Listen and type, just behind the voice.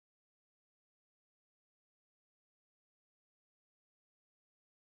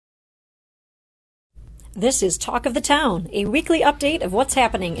This is Talk of the Town, a weekly update of what's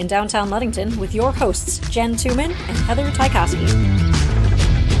happening in downtown Ludington with your hosts, Jen Tuman and Heather Tykowski.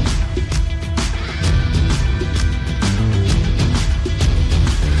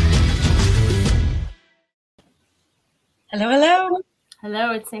 Hello, hello.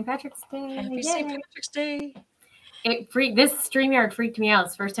 Hello, it's St. Patrick's Day. Happy St. Patrick's Day. This StreamYard freaked me out.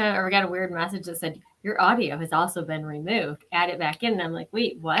 It's the first time I ever got a weird message that said, your audio has also been removed. Add it back in. And I'm like,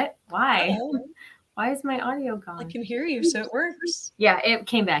 wait, what? Why? Oh, Why is my audio gone? I can hear you, so it works. Yeah, it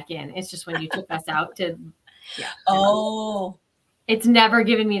came back in. It's just when you took us out to, yeah. Oh. It's never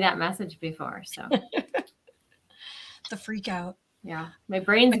given me that message before, so. The freak out. Yeah, my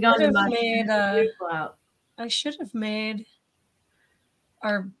brain's gone to much. I should have made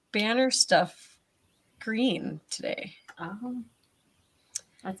our banner stuff green today. Oh.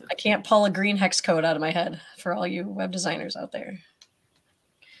 That's okay. I can't pull a green hex code out of my head for all you web designers out there.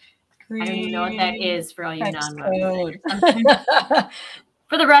 I don't even know what that is for all you Hex non-web code. designers.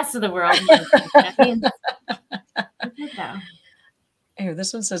 For the rest of the world. That means, Here,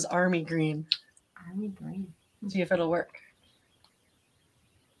 this one says Army Green. Army Green. See if it'll work.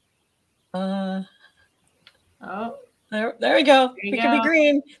 Oh, there we go. We can be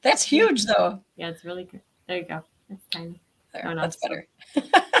green. That's huge, though. Yeah, it's really good. There you go. It's tiny. There, Oh, no, that's it's better.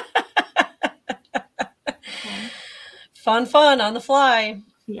 Fun on the fly.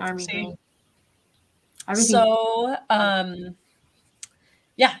 The Army See? Green. So,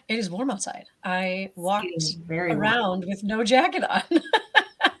 yeah, it is warm outside. I walked very around with no jacket on.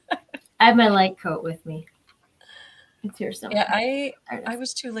 I have my light coat with me. It's here somewhere. Yeah, I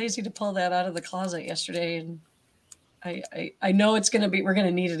was too lazy to pull that out of the closet yesterday, and I know it's gonna be, we're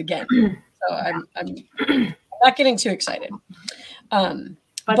gonna need it again. So I'm not getting too excited.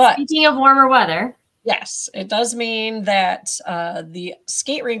 But speaking of warmer weather, yes, it does mean that the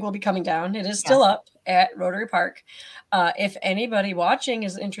skate rink will be coming down. It is still up at Rotary Park. If anybody watching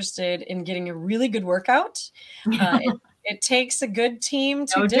is interested in getting a really good workout, it takes a good team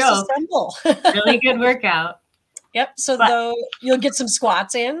to disassemble. Really good workout. Yep. So though you'll get some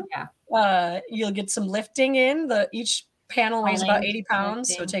squats in. Yeah. You'll get some lifting in. Each panel weighs about 80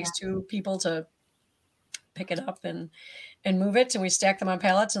 pounds, so it takes two people to pick it up and move it. And we stack them on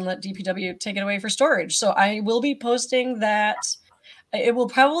pallets and let DPW take it away for storage. So I will be posting that. It will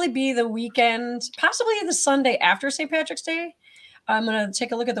probably be the weekend, possibly the Sunday after St. Patrick's Day. I'm going to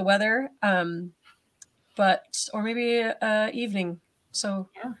take a look at the weather, or maybe evening. So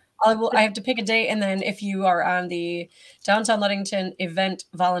yeah. I have to pick a date. And then if you are on the Downtown Ludington event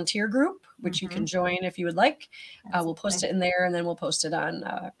volunteer group, which you can join if you would like, we'll post it in there, and then we'll post it on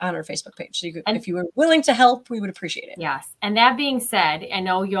our Facebook page. So if you were willing to help, we would appreciate it. Yes. And that being said, I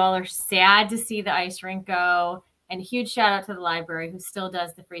know you all are sad to see the ice rink go, and a huge shout out to the library who still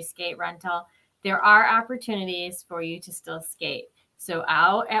does the free skate rental. There are opportunities for you to still skate. So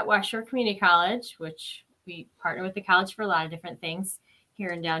out at West Shore Community College, which we partner with the college for a lot of different things here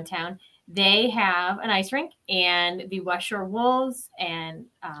in downtown, they have an ice rink, and the West Shore Wolves and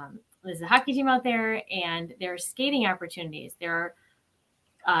there's a hockey team out there, and there's skating opportunities. There's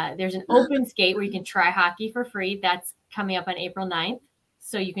an open skate where you can try hockey for free. That's coming up on April 9th.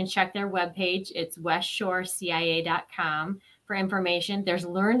 So you can check their webpage. It's westshorecia.com for information. There's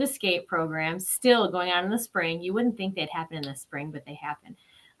Learn to Skate programs still going on in the spring. You wouldn't think they'd happen in the spring, but they happen.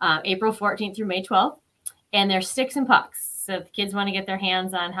 April 14th through May 12th. And there's sticks and pucks. So if kids want to get their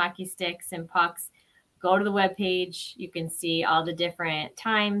hands on hockey sticks and pucks, go to the webpage. You can see all the different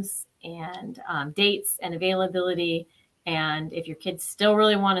times and dates and availability. And if your kids still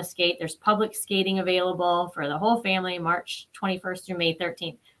really want to skate, there's public skating available for the whole family, March 21st through May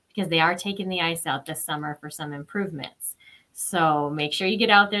 13th, because they are taking the ice out this summer for some improvements. So make sure you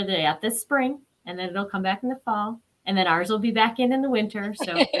get out there this spring, and then it'll come back in the fall. And then ours will be back in the winter.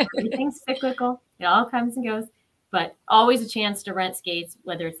 So everything's cyclical. It all comes and goes. But always a chance to rent skates,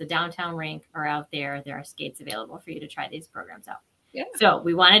 whether it's the downtown rink or out there. There are skates available for you to try these programs out. Yeah. So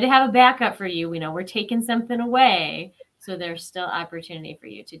we wanted to have a backup for you. We know we're taking something away. So there's still opportunity for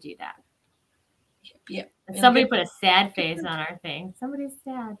you to do that. Yep. Somebody put a sad face on our thing. Somebody's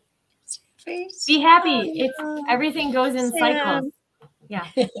sad. Sad face. Be happy. Everything goes in cycles. Yeah.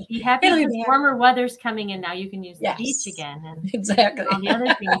 Be happy because warmer weather's coming in now. You can use the beach again. And exactly. All the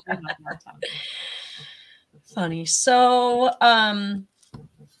other things we have downtown. Funny. So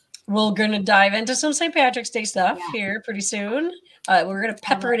we're going to dive into some St. Patrick's Day stuff here pretty soon. We're going to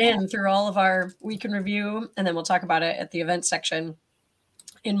pepper it in through all of our week in review, and then we'll talk about it at the event section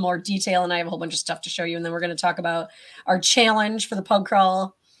in more detail. And I have a whole bunch of stuff to show you. And then we're going to talk about our challenge for the pub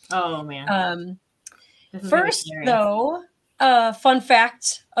crawl. Oh, man. First, though, fun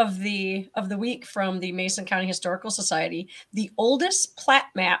fact of the week from the Mason County Historical Society: the oldest plat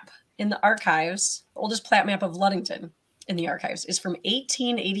map in the archives, the oldest plat map of Ludington in the archives, is from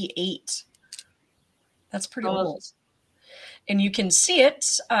 1888. That's pretty old. And you can see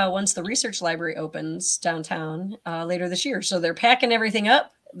it once the research library opens downtown later this year. So they're packing everything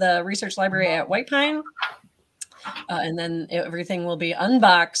up, the research library at White Pine, and then everything will be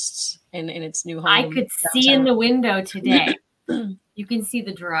unboxed in its new home. I could see in the window today. You can see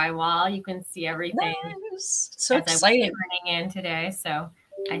the drywall. You can see everything. Nice. So exciting! Turning in today, so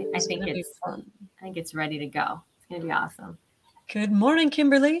I think it's fun. I think it's ready to go. It's gonna be awesome. Good morning,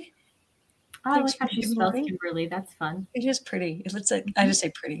 Kimberly. Oh, I like how she spells Kimberly. That's fun. It is pretty. It looks like I just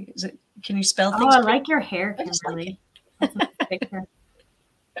say pretty. Is it? Can you spell things? Oh, I like your hair, Kimberly. That's a picture.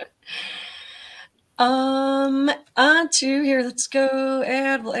 On to here. Let's go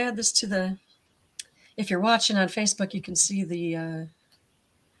add. We'll add this to the. If you're watching on Facebook, you can see the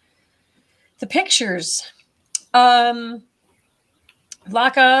pictures.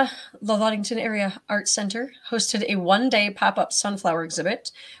 LACA, the Ludington Area Arts Center, hosted a one-day pop-up sunflower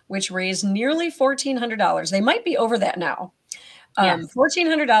exhibit, which raised nearly $1,400. They might be over that now. Yes.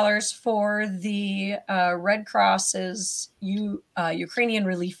 $1,400 for the Red Cross's Ukrainian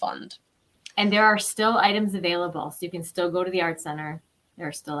Relief Fund. And there are still items available, so you can still go to the Arts Center. There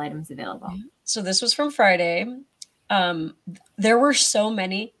are still items available. So this was from Friday. There were so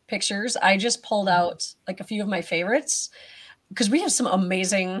many pictures. I just pulled out like a few of my favorites, because we have some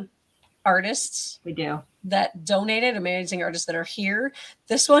amazing artists. We do. That donated, amazing artists that are here.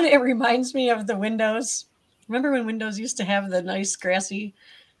 This one, it reminds me of the Windows. Remember when Windows used to have the nice grassy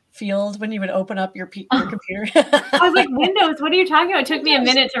field when you would open up your computer? I was like, Windows, what are you talking about? It took me a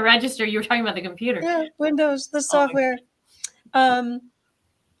minute to register. You were talking about the computer. Yeah, Windows, the software.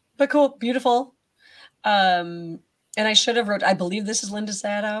 But cool, beautiful. And I should have I believe this is Linda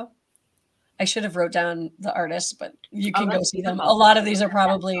Sadow. I should have wrote down the artists, but you can go see them. A lot of these are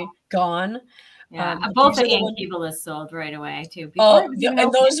probably gone. Yeah, both the Ankiva is sold right away too.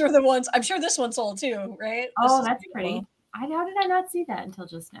 And those are the ones. I'm sure this one sold too, right? Oh, that's pretty. How did I not see that until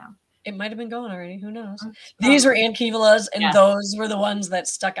just now? It might have been going already. Who knows? These were Ankivalas, and those were the ones that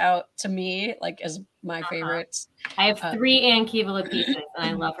stuck out to me, like as my favorites. I have 3 Ankiva pieces, and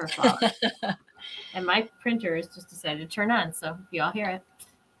I love her flowers. And my printer has just decided to turn on, so you all hear it.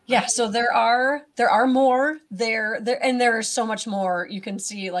 Yeah, so there are more there, and there is so much more. You can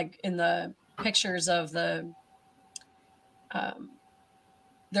see like in the pictures of the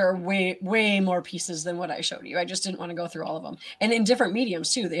there are way more pieces than what I showed you. I just didn't want to go through all of them. And in different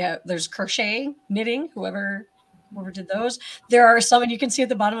mediums too. There's crochet, knitting, whoever did those. There are some, and you can see at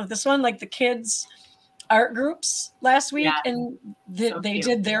the bottom of this one, like the kids art groups last week, and they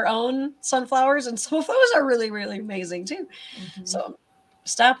did their own sunflowers, and some of those are really, really amazing too. Mm-hmm. So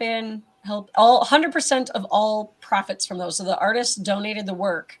stop in, help. 100% of all profits from those. So the artists donated the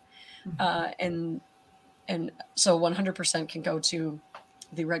work, and so 100% can go to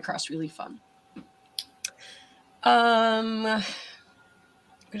the Red Cross Relief Fund. I'm going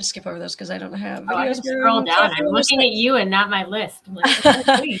to skip over those because I don't have videos. I can scroll down. I'm looking at you and not my list.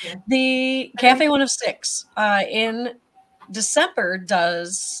 The Cafe 1 of 6 in December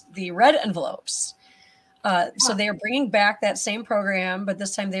does the red envelopes. So they are bringing back that same program, but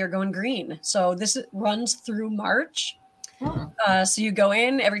this time they are going green. So this runs through March. So you go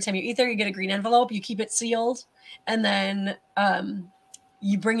in, every time you eat there, you get a green envelope, you keep it sealed, and then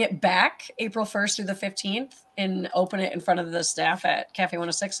you bring it back April 1st through the 15th and open it in front of the staff at Cafe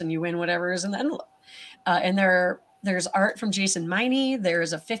 106, and you win whatever is in the envelope. And there's art from Jason Miney.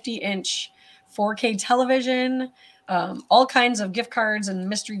 There's a 50-inch 4K television, all kinds of gift cards and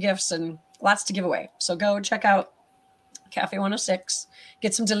mystery gifts, and lots to give away. So go check out Cafe 106,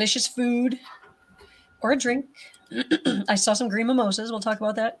 get some delicious food or a drink. I saw some green mimosas. We'll talk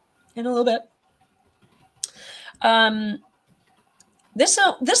about that in a little bit. This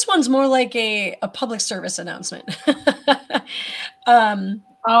one's more like a public service announcement.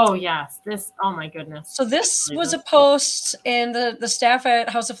 Oh yes, oh my goodness. So this was a post, and the staff at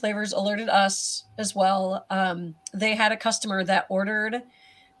House of Flavors alerted us as well. They had a customer that ordered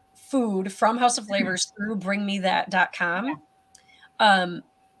food from House of Flavors through bringmethat.com.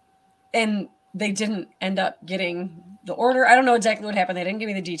 And they didn't end up getting the order. I don't know exactly what happened. They didn't give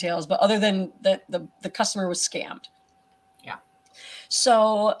me the details, but other than that, the customer was scammed. Yeah.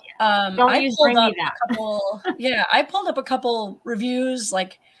 So I pulled up a couple reviews,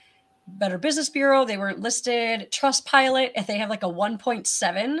 like Better Business Bureau. They weren't listed. Trustpilot, if they have like a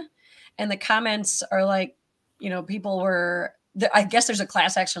 1.7, and the comments are like, people were. I guess there's a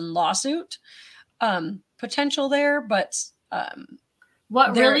class action lawsuit potential there, but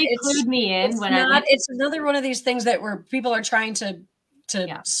What really clued me in it's another one of these things that where people are trying to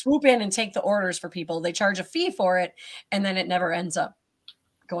swoop in and take the orders for people. They charge a fee for it, and then it never ends up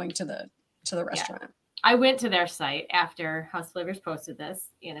going to the restaurant. Yeah. I went to their site after House Flavors posted this,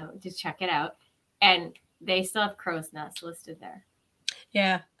 to check it out, and they still have crow's nest listed there.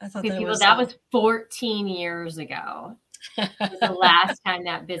 Yeah, I thought that was 14 years ago. Was the last time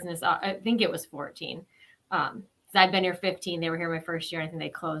that business, I think it was 14. Because I've been here 15. They were here my first year. I think they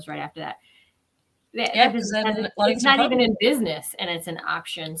closed right after that. It's not even in business, and it's an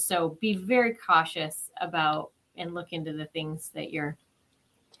option. So be very cautious about and look into the things that you're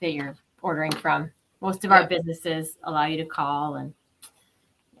ordering from. Most of our businesses allow you to call, and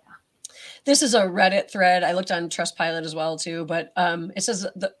this is a Reddit thread. I looked on Trustpilot as well too, but it says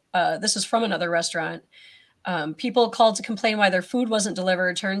this is from another restaurant. People called to complain why their food wasn't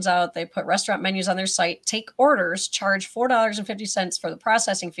delivered. Turns out they put restaurant menus on their site, take orders, charge $4.50 for the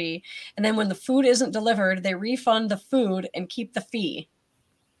processing fee, and then when the food isn't delivered, they refund the food and keep the fee.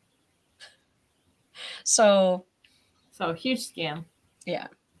 So huge scam. Yeah.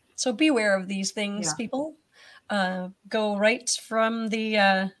 So beware of these things, people. Go right from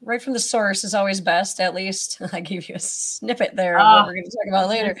the source is always best. At least I gave you a snippet there of what we're going to talk about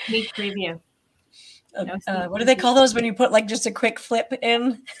later. Sneak preview. What do they call those when you put like just a quick flip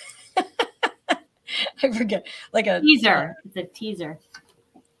in? I forget. Like a teaser. It's a teaser.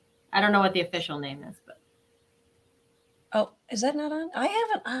 I don't know what the official name is, but. Oh, is that not on? I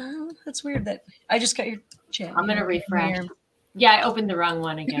haven't. That's weird that I just got your chat. I'm going to refresh. Yeah, I opened the wrong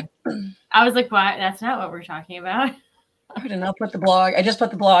one again. I was like, "What? That's not what we're talking about." All right, and I'll put the blog. I just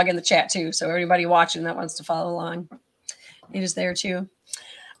put the blog in the chat too, so everybody watching that wants to follow along, it is there too.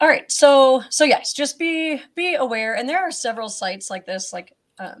 All right, so yes, just be aware. And there are several sites like this. Like,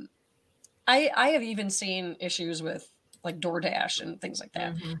 I have even seen issues with like DoorDash and things like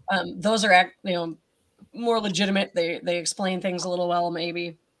that. Mm-hmm. Those are more legitimate. They explain things a little well,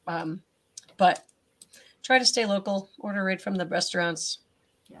 maybe, but. Try to stay local, order right from the restaurants.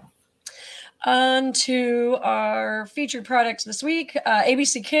 Yeah. On to our featured products this week.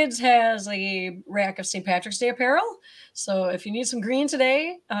 ABC Kids has a rack of St. Patrick's Day apparel. So if you need some green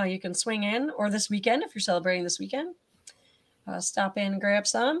today, you can swing in, or this weekend if you're celebrating this weekend. Stop in and grab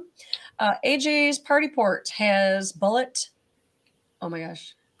some. AJ's Party Port has Bullet. Oh my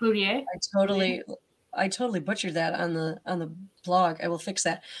gosh. Boudier. I totally butchered that on the blog. I will fix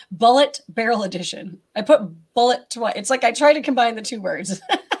that. Bullet Barrel Edition. I put bullet twice. It's like I try to combine the two words.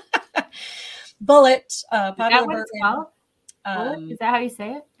 Bullet. Popular. Is that what it's called? Is that how you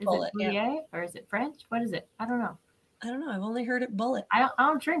say it? Is bullet, it Boudier or is it French? What is it? I don't know. I've only heard it bullet. I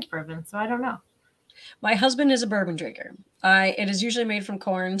don't drink bourbon, so I don't know. My husband is a bourbon drinker. It is usually made from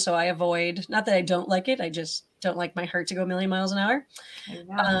corn, so I avoid. Not that I don't like it. I just don't like my heart to go a million miles an hour.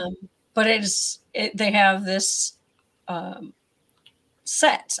 But they have this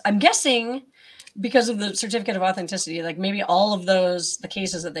set. I'm guessing because of the certificate of authenticity, like maybe all of the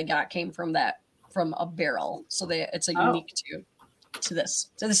cases that they got came from a barrel. So it's unique to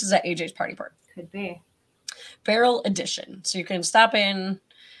this. So this is at AJ's Party Port. Could be. Barrel Edition. So you can stop in,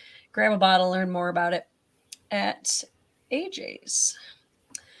 grab a bottle, learn more about it at AJ's.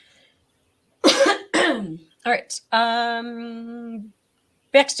 All right.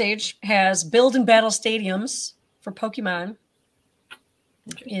 Backstage has build and battle stadiums for Pokemon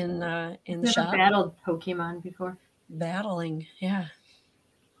in the shop. Never battled Pokemon before. Battling, yeah.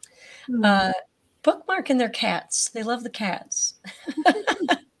 Bookmark and their cats. They love the cats.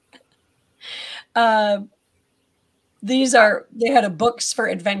 They had a books for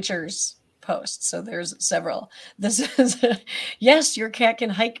adventures post, so there's several. This is yes, your cat can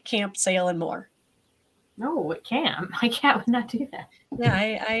hike, camp, sail, and more. No, it can't. My cat would not do that.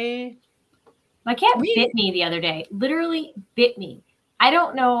 Yeah, my cat bit me the other day. Literally bit me. I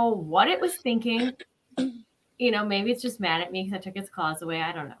don't know what it was thinking. Maybe it's just mad at me because I took its claws away.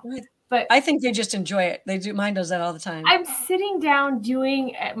 I don't know. But I think they just enjoy it. They do. Mine does that all the time. I'm sitting down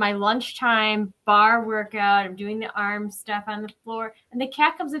doing my lunchtime bar workout. I'm doing the arm stuff on the floor, and the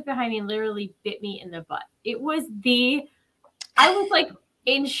cat comes up behind me and literally bit me in the butt. I was like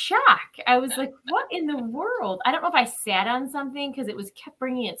in shock. I was like, what in the world? I don't know if I sat on something because it kept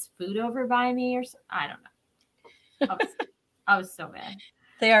bringing its food over by me or something. I don't know. I was so mad.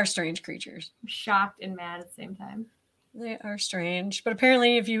 They are strange creatures. I'm shocked and mad at the same time. They are strange, but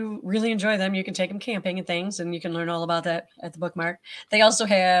apparently if you really enjoy them, you can take them camping and things, and you can learn all about that at the Bookmark. They also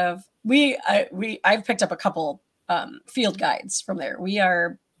have, I've picked up a couple field guides from there. We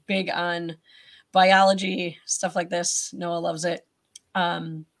are big on biology, stuff like this. Noah loves it.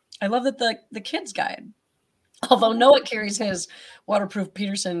 I love that the kids guide Although Noah carries his waterproof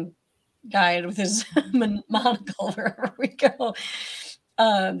Peterson guide with his monocle wherever we go.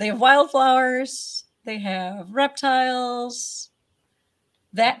 They have wildflowers. They have reptiles.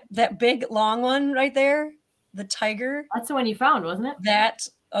 That big long one right there, the tiger. That's the one you found, wasn't it? That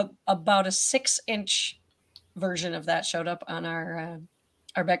about a 6-inch version of that showed up on our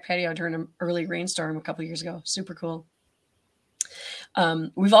back patio during an early rainstorm a couple years ago. Super cool.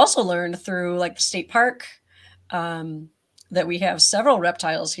 We've also learned through like the state park that we have several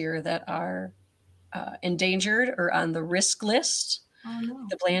reptiles here that are endangered or on the risk list. Oh, no.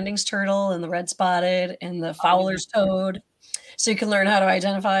 The Blandings turtle and the red spotted and the Fowler's toad. So you can learn how to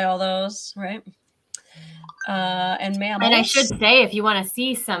identify all those, right? And mammals. And I should say, if you want to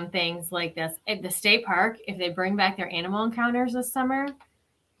see some things like this at the state park, if they bring back their animal encounters this summer,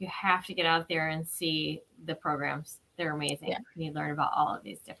 you have to get out there and see the programs. They're amazing. Yeah. You learn about all of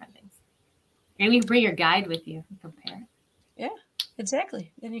these different things. And you bring your guide with you and compare. Yeah,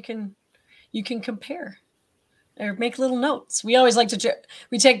 exactly. And you can compare or make little notes. We always like to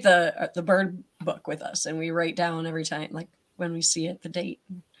we take the bird book with us and we write down every time, like when we see it, the date.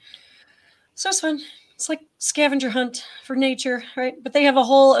 So it's fun. It's like scavenger hunt for nature, right? But they have a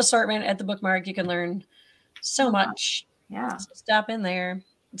whole assortment at the bookmark. You can learn so much. Yeah. So stop in there.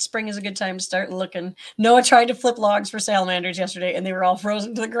 Spring is a good time to start looking. Noah tried to flip logs for salamanders yesterday and they were all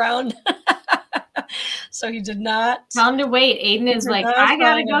frozen to the ground. So he did not. Tell him to wait. Aiden is like, I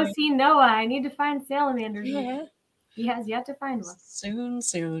got to go see Noah. I need to find salamanders. Yeah. He has yet to find one.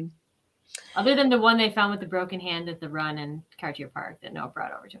 Soon. Other than the one they found with the broken hand at the run in Cartier Park that Noah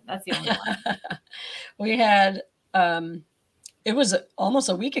brought over to him. That's the only one. We had, it was almost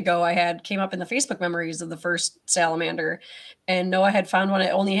a week ago, came up in the Facebook memories of the first salamander, and Noah had found one. It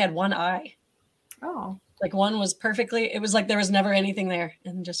only had one eye. Oh. Like one was perfectly, it was like there was never anything there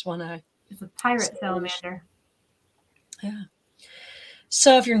and just one eye. It's a pirate salamander. Yeah.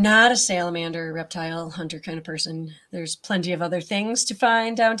 So if you're not a salamander, reptile hunter kind of person, there's plenty of other things to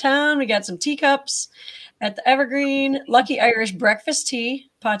find downtown. We got some teacups at the Evergreen, Lucky Irish breakfast tea,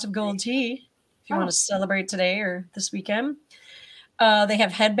 pots of gold tea, if you want to celebrate today or this weekend. They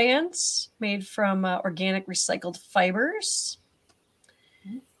have headbands made from organic recycled fibers.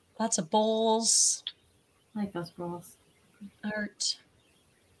 Lots of bowls. I like those bowls. Art.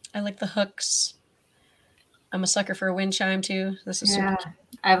 I like the hooks. I'm a sucker for a wind chime too. This is super cute.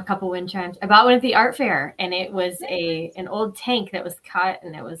 I have a couple wind chimes. I bought one at the art fair, and it was an old tank that was cut,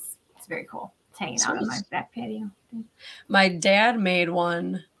 and it's very cool. It's hanging out on my back patio. My dad made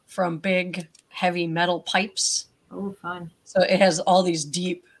one from big, heavy metal pipes. Oh, fun! So it has all these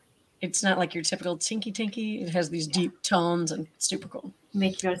deep. It's not like your typical tinky. It has these deep tones, and it's super cool.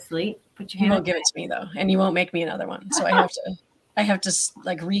 Make you go to sleep. Put your hand. You won't give it to me though, and you won't make me another one. So I have to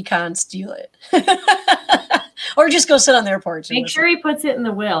like recon steal it. Or just go sit on their porch. Make sure he puts it in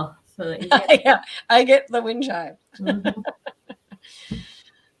the will. So that you get yeah, I get the wind chime. Mm-hmm.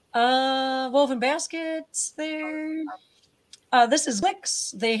 Woven baskets there. This is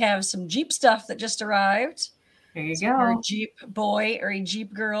Wix. They have some Jeep stuff that just arrived. There you so go. For a Jeep boy or a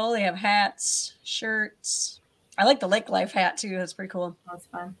Jeep girl. They have hats, shirts. I like the Lake Life hat too. That's pretty cool. That's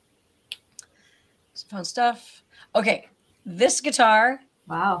fun. Some fun stuff. Okay, this guitar.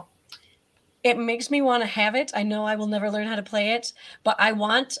 Wow. It makes me want to have it. I know I will never learn how to play it, but I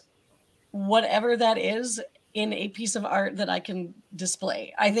want whatever that is in a piece of art that I can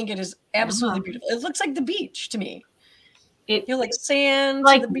display. I think it is absolutely beautiful. It looks like the beach to me. Like sand.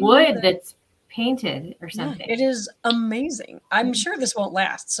 Like wood that's painted or something. Yeah, it is amazing. I'm sure this won't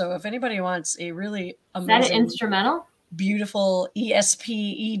last. So if anybody wants a really amazing. Is that an instrumental? Beautiful ESP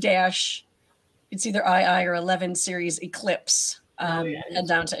E-, it's either II or 11 series Eclipse. Head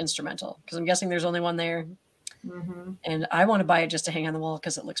down to instrumental because I'm guessing there's only one there. Mm-hmm. And I want to buy it just to hang on the wall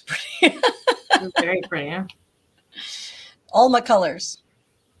because it looks pretty. It's very pretty. Yeah? All my colors.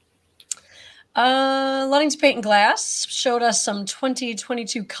 Lunnings Paint and Glass showed us some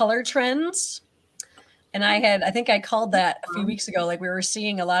 2022 color trends. And I think I called that a few weeks ago. Like we were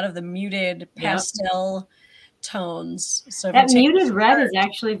seeing a lot of the muted pastel tones. So that muted red is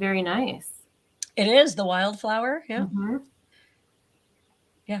actually very nice. It is the wildflower. Yeah. Mm-hmm.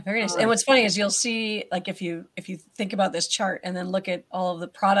 Yeah, very nice. And what's funny is you'll see, like, if you think about this chart and then look at all of the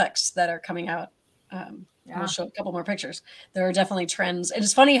products that are coming out, we'll show a couple more pictures. There are definitely trends. And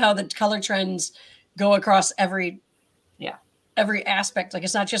it's funny how the color trends go across every aspect. Like,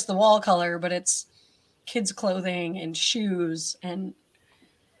 it's not just the wall color, but it's kids' clothing and shoes and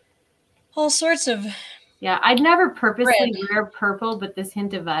all sorts of. Yeah, I'd never purposely wear purple, but this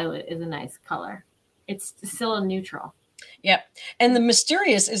hint of violet is a nice color. It's still a neutral. Yeah. And the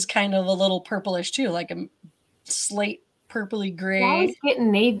mysterious is kind of a little purplish too, like a slate purpley gray.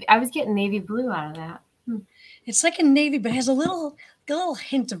 I was getting navy blue out of that. It's like a navy, but it has a little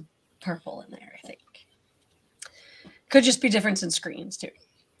hint of purple in there, I think. Could just be difference in screens too.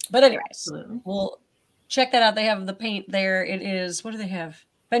 But anyways, we'll check that out. They have the paint there. It is, what do they have?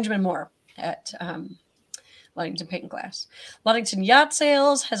 Benjamin Moore at Ludington Paint and Glass. Ludington Yacht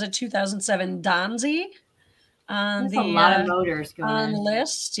Sales has a 2007 Donzi on There's a lot of motors going on the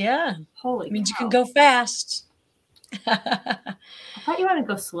list. Yeah. Holy means cow. You can go fast. I thought you want to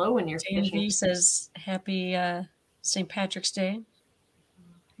go slow when you're fishing. fishing. Says happy St. Patrick's Day.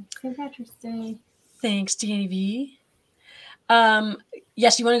 St. Patrick's Day. Thanks, Danny V.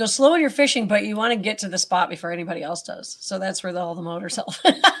 Yes, you want to go slow when you're fishing, but you want to get to the spot before anybody else does. So that's where all the motors help.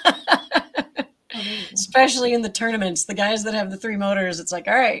 Especially in the tournaments, the guys that have the 3 motors, it's like,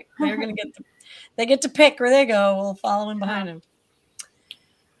 all right, they're gonna they get to pick where they go. We'll follow in behind them.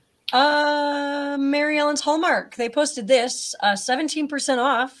 Mary Ellen's Hallmark. They posted this 17%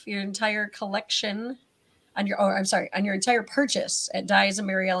 off your entire collection on your entire purchase at Dyes and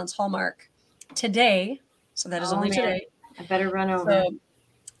Mary Ellen's Hallmark today. So that is only today. I better run over.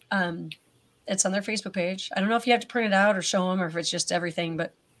 So, it's on their Facebook page. I don't know if you have to print it out or show them or if it's just everything,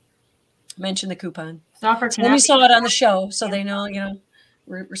 but mention the coupon. So then you saw it on the show, so they know,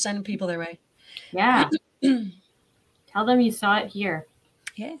 we're sending people their way. Yeah. Tell them you saw it here.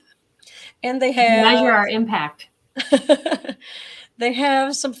 Yeah. And they have measure our impact. They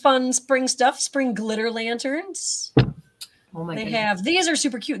have some fun spring stuff, spring glitter lanterns. Oh my goodness. They have, these are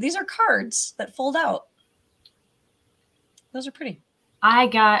super cute. These are cards that fold out. Those are pretty. I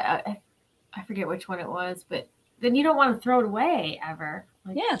got, I forget which one it was, but then you don't want to throw it away ever.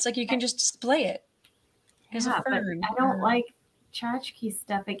 Yeah, it's like you can just display it. Yeah, but I don't like tchotchke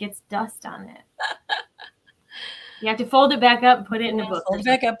stuff. It gets dust on it. You have to fold it back up and put it in a book. Fold it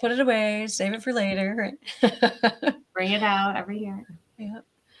back up, put it away, save it for later. Bring it out every year. Yeah.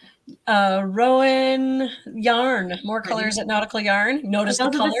 Rowan yarn, more colors at Nautical Yarn. Notice the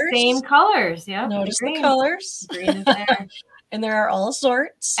colors. The same colors. Yeah. Notice the colors. Green is there. And there are all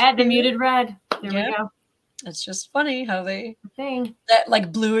sorts. Add the muted red. There we go. It's just funny how they thing that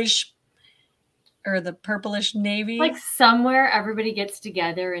like bluish or the purplish navy. Like somewhere everybody gets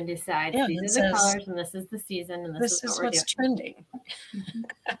together and decides these are the colors and this is the season and this is what's trending.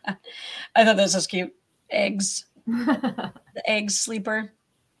 I thought this was cute. Eggs. The egg sleeper.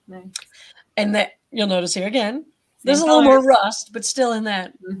 Nice. And that you'll notice here again. There's a little more rust, but still in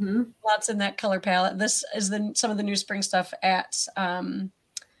that. Mm-hmm. Lots in that color palette. This is some of the new spring stuff at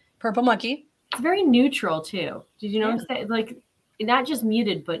Purple Monkey. It's very neutral too. Did you notice that? Like not just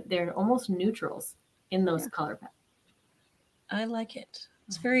muted, but they're almost neutrals in those color palettes. I like it.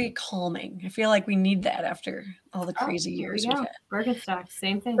 It's very calming. I feel like we need that after all the crazy years we've had. Birkenstocks,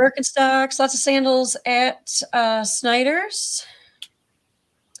 same thing. Birkenstocks, lots of sandals at Snyder's.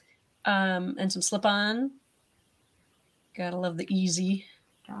 And some slip-on. Gotta love the easy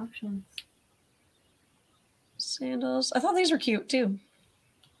options. Sandals. I thought these were cute too.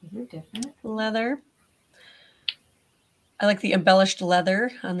 These are different. Leather. I like the embellished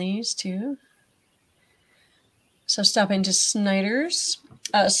leather on these too. So stop into Snyder's.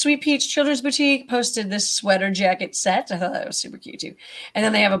 Sweet Peach Children's Boutique posted this sweater jacket set. I thought that was super cute too. And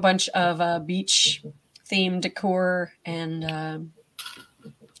then they have a bunch of beach themed decor and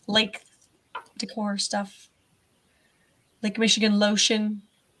lake decor stuff. Lake Michigan lotion.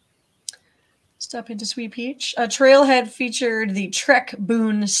 Stop into Sweet Peach. Trailhead featured the Trek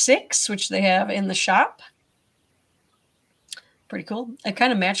Boon 6, which they have in the shop. Pretty cool. It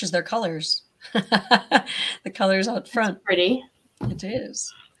kind of matches their colors. The colors out front. It's pretty. It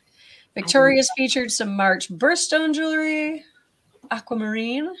is. Victoria's featured some March birthstone jewelry.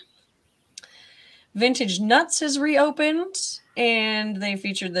 Aquamarine. Vintage Nuts has reopened. And they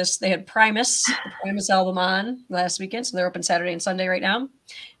featured this. They had Primus, the Primus album on last weekend. So they're open Saturday and Sunday right now.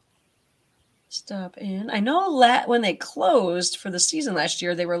 Stop in. I know when they closed for the season last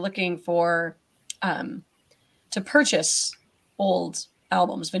year, they were looking for to purchase old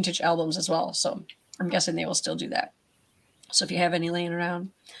albums, vintage albums as well. So I'm guessing they will still do that. So if you have any laying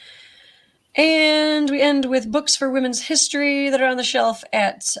around. And we end with books for women's history that are on the shelf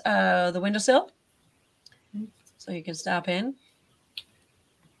at the windowsill. So you can stop in,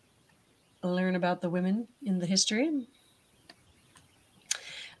 learn about the women in the history.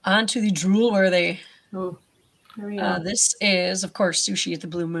 On to the drool where they... Oh, here we go. This is, of course, Sushi at the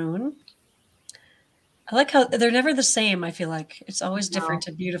Blue Moon. I like how they're never the same, I feel like. It's always different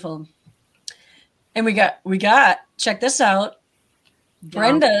and beautiful. And we got, check this out.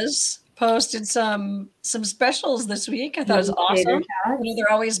 Brenda's posted some specials this week. I thought it was awesome.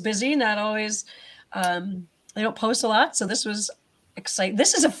 They're always busy, not always They don't post a lot, so this was exciting.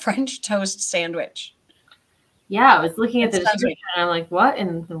 This is a French toast sandwich. Yeah, I was looking at the description and I'm like, what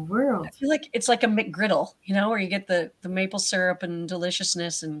in the world? I feel like it's like a McGriddle, where you get the maple syrup and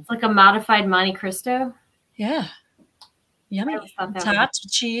deliciousness. And it's like a modified Monte Cristo. Yeah. Yummy. Tots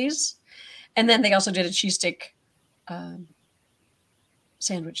with cheese. And then they also did a cheesesteak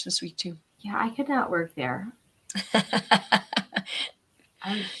sandwich this week too. Yeah, I could not work there.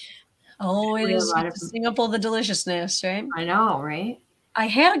 Always Singapore, the deliciousness, right? I know, right? I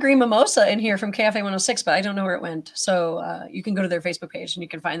had a green mimosa in here from Cafe 106, but I don't know where it went. So you can go to their Facebook page and you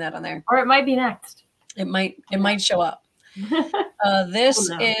can find that on there. Or it might be next. It might show up. This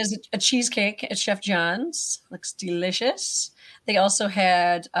is a cheesecake at Chef John's. Looks delicious. They also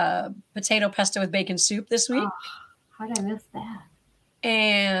had potato pesto with bacon soup this week. Oh, how did I miss that?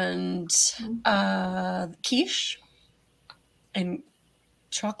 And quiche and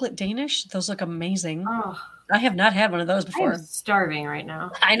chocolate Danish. Those look amazing. Oh, I have not had one of those before. I'm starving right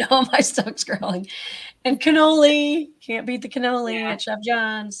now. I know, my stomach's growling. And cannoli. Can't beat the cannoli at Chef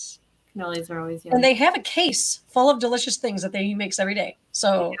John's. Cannolis are always yummy. And they have a case full of delicious things that he makes every day.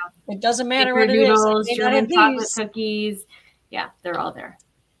 So it doesn't matter what it noodles, is. German chocolate cookies. Yeah, they're all there.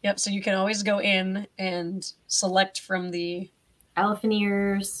 Yep. So you can always go in and select from the elephant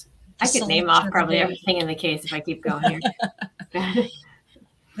ears. I could name off probably everything in the case if I keep going here.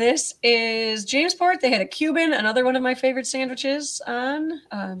 This is Jamesport. They had a Cuban, another one of my favorite sandwiches on.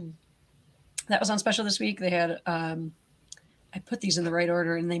 That was on special this week. They had, I put these in the right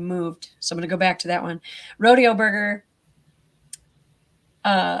order and they moved. So I'm going to go back to that one. Rodeo burger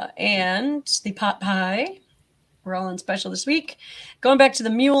and the pot pie. We're all on special this week. Going back to the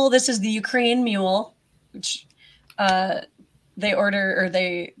mule. This is the Ukraine mule, which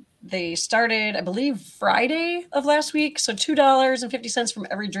they started, I believe, Friday of last week. So $2.50 from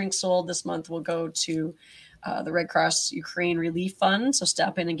every drink sold this month will go to the Red Cross Ukraine Relief Fund. So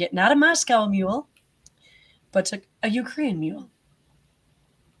stop in and get not a Moscow mule, but a Ukraine mule.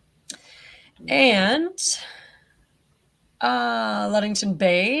 And Ludington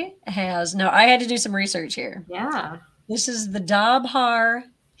Bay has, now I had to do some research here. Yeah. This is the Dabhar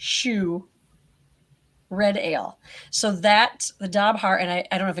Shoe Red Ale. So the Dabhar, and I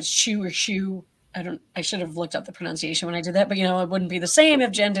don't know if it's Shoe or Shoe. I should have looked up the pronunciation when I did that, but it wouldn't be the same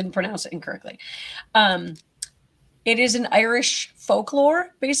if Jen didn't pronounce it incorrectly. It is an Irish folklore,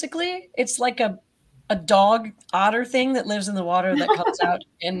 basically. It's like a dog otter thing that lives in the water that comes out,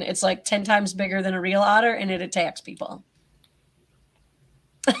 and it's like 10 times bigger than a real otter, and it attacks people.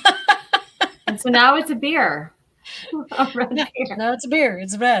 And so now it's a beer. Red beer. Now it's a beer.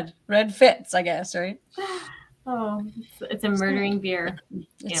 It's red. Red fits, I guess, right? Oh, it's a murdering beer.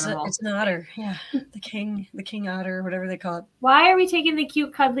 It's an otter. Yeah. The king otter, whatever they call it. Why are we taking the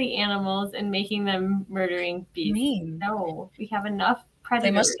cute, cuddly animals and making them murdering beasts? Mean. No, we have enough predators.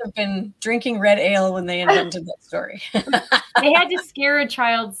 They must have been drinking red ale when they invented that story. They had to scare a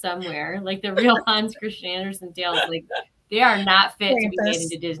child somewhere, like the real Hans Christian Andersen tales. Like, they are not fit to be made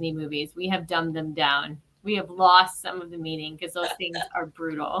into Disney movies. We have dumbed them down. We have lost some of the meaning because those things are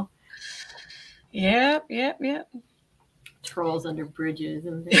brutal. Yep. Trolls under bridges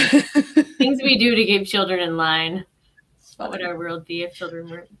and things we do to keep children in line. What would our world be if children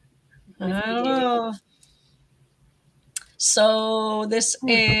weren't? I don't know. So this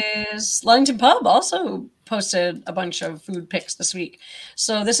is Ludington Pub also posted a bunch of food pics this week.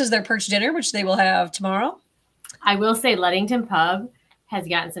 So this is their perch dinner, which they will have tomorrow. I will say Ludington Pub has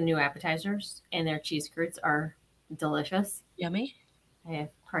gotten some new appetizers, and their cheese curds are delicious. Yummy. I have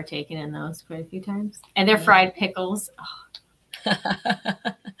partaken in those quite a few times. And their fried pickles. Oh.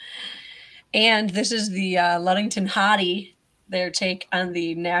 And this is the Ludington Hottie, their take on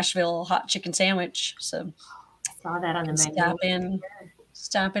the Nashville hot chicken sandwich. So I saw that on the menu.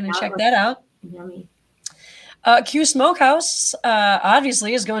 Stop in and check that out. Yummy. Q Smokehouse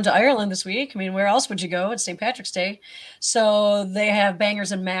obviously is going to Ireland this week. I mean, where else would you go? It's St. Patrick's Day. So they have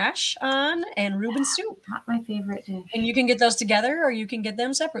bangers and mash on and Reuben soup. Not my favorite dish. And you can get those together or you can get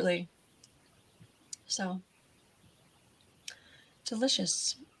them separately. So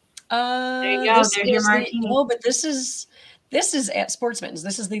delicious. There you go. There's your martini. But this is at Sportsman's.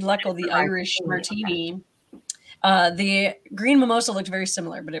 This is the Lecco, the Irish martini. The green mimosa looked very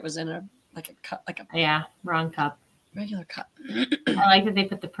similar, but it was in a cup, wrong cup. Regular cup. I like that they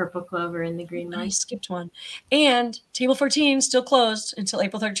put the purple clover in the green one. I skipped one. And Table 14 still closed until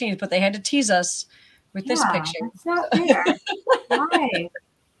April 13th, but they had to tease us with this picture. That's not fair. Why?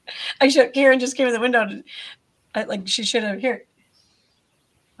 Karen just came in the window. She should have. Here.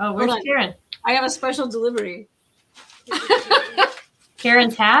 Oh, where's Karen? I have a special delivery.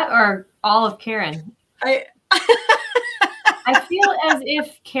 Karen's hat or all of Karen? I feel as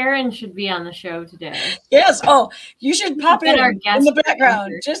if Karen should be on the show today. Yes. Oh, you should pop in our guest in the background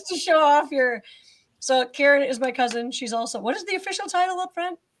producer. just to show off your. So Karen is my cousin. She's also, what is the official title up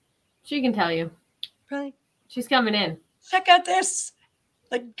front? She can tell you. Really? She's coming in. Check out this.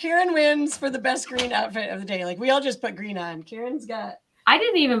 Like Karen wins for the best green outfit of the day. Like we all just put green on. Karen's got. I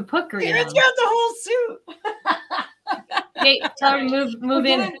didn't even put green Karen's on. got the whole suit. Hey, tell her to move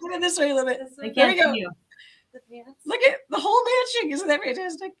in. Get in this way a little bit. There we go. Look at the whole matching. Isn't that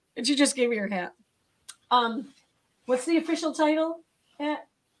fantastic? And she just gave me her hat. What's the official title at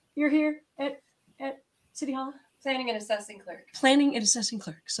you're here at City Hall? Planning and assessing clerk. Planning and assessing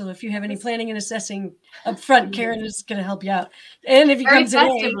clerk. So if you have any planning and assessing up front, Karen is going to help you out. And if you very come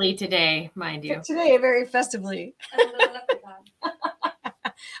festively today, mind you. Today, very festively.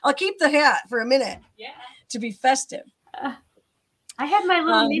 I'll keep the hat for a minute. Yeah. To be festive. I had my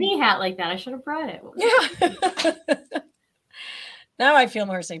little mini hat like that. I should have brought it. Yeah. Now I feel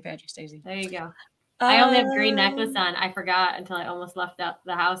more St. Patrick's Day. There you go. I only have green necklace on. I forgot until I almost left out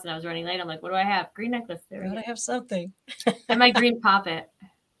the house and I was running late. I'm like, what do I have? Green necklace. There I have something. And my green poppet.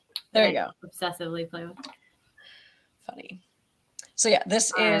 There you go. Obsessively play with. Funny. So yeah,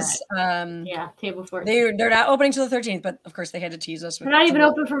 this is table 14. They're not opening till the 13th, but of course they had to tease us. They're not even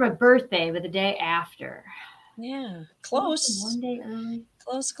open for my birthday, but the day after. Yeah, close. One day early.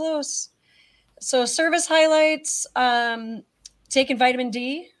 Close. So service highlights. Taking vitamin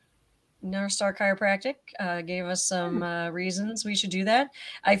D. North Star Chiropractic gave us some reasons we should do that.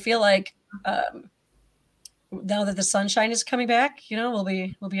 I feel like now that the sunshine is coming back, we'll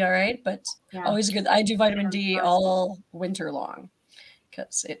be all right. But always good. I do vitamin D all winter long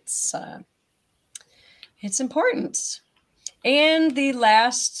because it's important. And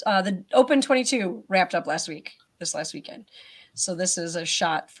the Open 22 wrapped up this last weekend. So this is a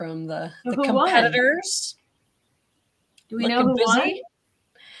shot from the competitors. Do we know who won?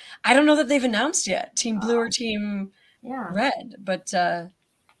 I don't know that they've announced yet. Team Blue or Team Red, but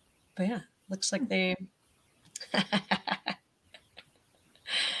yeah, looks like they. I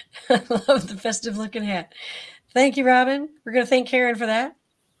love the festive looking hat. Thank you, Robin. We're going to thank Karen for that.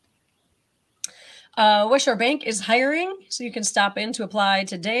 West Shore Bank is hiring, so you can stop in to apply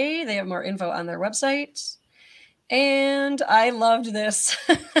today. They have more info on their website. And I loved this.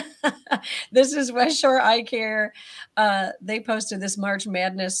 This is West Shore Eye Care. They posted this March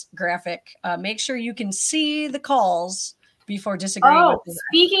Madness graphic. Make sure you can see the calls before disagreeing with them.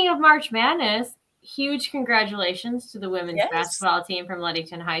 Speaking of March Madness, huge congratulations to the women's basketball team from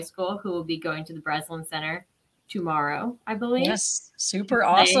Ludington High School who will be going to the Breslin Center tomorrow, I believe. Yes, super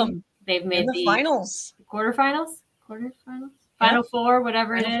awesome. They've made the finals. Quarterfinals? Final four,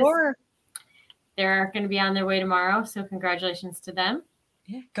 whatever it is. Four. They're going to be on their way tomorrow, so congratulations to them.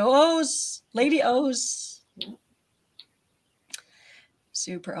 Yeah, go O's, Lady O's. Yeah.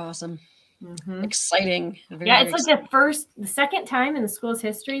 Super awesome. Mm-hmm. Exciting. It's like the second time in the school's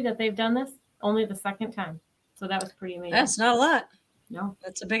history that they've done this. Only the second time. So that was pretty amazing. That's not a lot. No.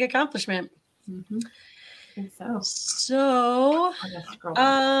 That's a big accomplishment. Mm-hmm. I think so. So,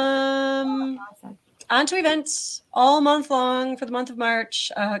 on to events all month long for the month of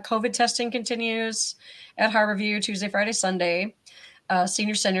March. COVID testing continues at Harborview Tuesday, Friday, Sunday.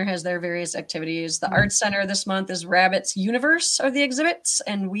 Senior Center has their various activities. The Arts Center this month is Rabbit's Universe are the exhibits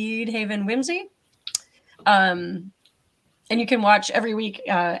and Weed Haven Whimsy. And you can watch every week.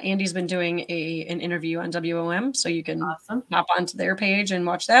 Andy's been doing an interview on WOM, so you can hop onto their page and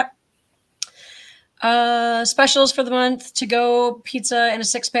watch that. Specials for the month: to go pizza and a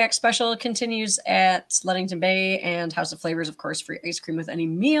 6-pack special continues at Ludington Bay, and House of Flavors, of course, free ice cream with any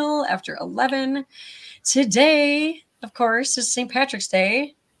meal after 11. Today, of course, is St. Patrick's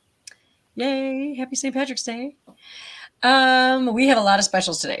Day. Yay! Happy St. Patrick's Day. We have a lot of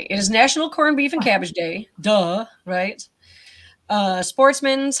specials today. It is National Corned Beef and Cabbage Day. Duh, right?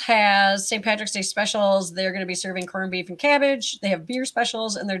 Sportsman's has St. Patrick's Day specials. They're going to be serving corned beef and cabbage. They have beer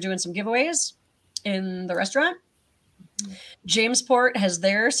specials, and they're doing some giveaways in the restaurant. Jamesport has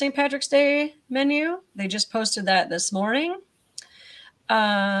their St. Patrick's Day menu. They just posted that this morning.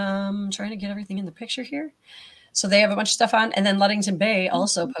 Trying to get everything in the picture here. So they have a bunch of stuff on. And then Ludington Bay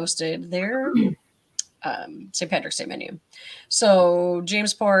also posted their St. Patrick's Day menu. So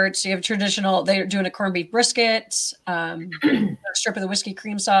Jamesport, you have traditional, they're doing a corned beef brisket, a strip of the whiskey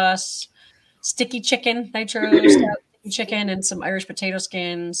cream sauce, sticky chicken, nitro sticky chicken, and some Irish potato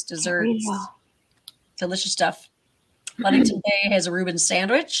skins, desserts. Delicious stuff. Ludington Bay has a Reuben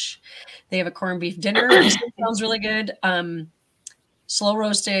sandwich. They have a corned beef dinner. This sounds really good. Slow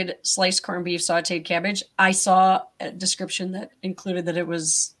roasted sliced corned beef, sauteed cabbage. I saw a description that included that it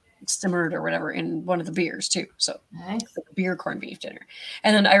was simmered or whatever in one of the beers too. So nice. like a beer corned beef dinner,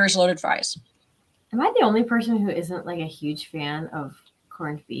 and then Irish loaded fries. Am I the only person who isn't like a huge fan of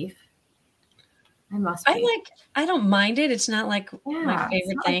corned beef? I must be. I don't mind it. It's not like my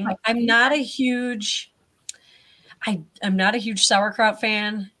favorite thing. Like I'm not a huge sauerkraut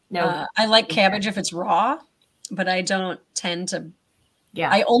fan. No, I like cabbage if it's raw, but I don't tend to. Yeah,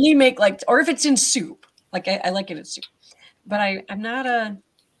 I only make or if it's in soup, I like it in soup, but I'm not a.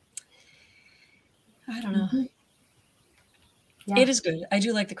 I don't know. Mm-hmm. Yeah. It is good. I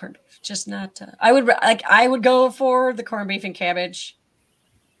do like the corned beef, just not. I would go for the corned beef and cabbage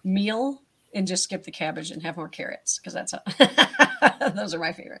meal and just skip the cabbage and have more carrots because that's those are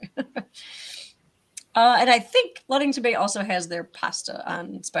my favorite. And I think Ludington Bay also has their pasta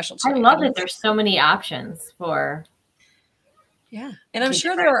on special today. I love that there's so many options for. Yeah, and I'm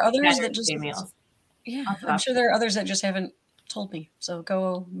sure there are others that just. Meals. Yeah, I'm sure there are others that just haven't told me. So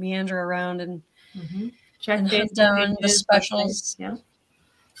go meander around and check down the specials. Yeah.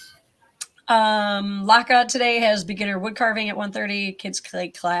 Laka today has beginner wood carving at 1:30, kids clay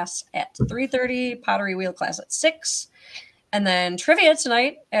class at 3:30, pottery wheel class at 6. And then trivia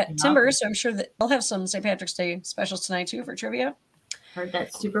tonight at Timber. So I'm sure that they'll have some St. Patrick's Day specials tonight too for trivia. Heard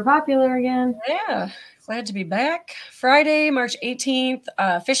that's super popular again. Yeah. Glad to be back. Friday, March 18th,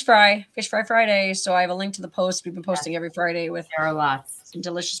 Fish Fry Friday. So I have a link to the post. We've been posting every Friday with there are lots. Some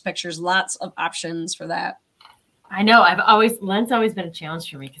delicious pictures, lots of options for that. I know. Lent's always been a challenge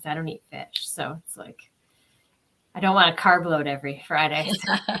for me because I don't eat fish. So it's like I don't want to carb load every Friday.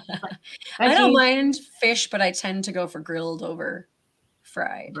 So I don't mind fish, but I tend to go for grilled over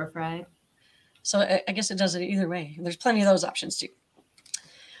fried. Over fried. So I guess it does it either way. There's plenty of those options too.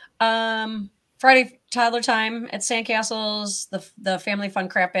 Friday toddler time at Sandcastles. The family fun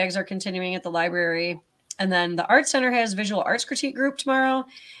craft bags are continuing at the library. And then the Art Center has visual arts critique group tomorrow.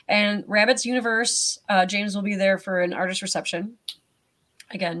 And Rabbit's Universe, James will be there for an artist reception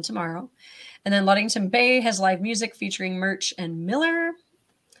again tomorrow. And then Ludington Bay has live music featuring Murch and Miller.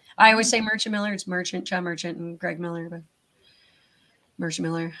 I always say Murch and Miller. It's Merchant, John Merchant, and Greg Miller. But Murch and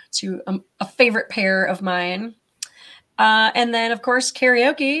Miller, a favorite pair of mine. And then, of course,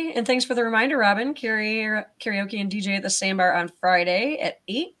 karaoke. And thanks for the reminder, Robin. Karaoke and DJ at the Sandbar on Friday at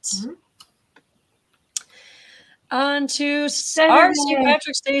 8. Mm-hmm. On to our St.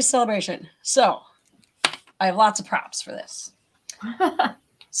 Patrick's Day celebration. So I have lots of props for this.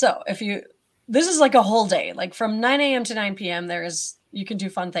 So this is like a whole day, like from 9 a.m. to 9 p.m. You can do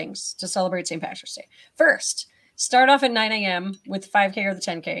fun things to celebrate St. Patrick's Day. First, start off at 9 a.m. with 5K or the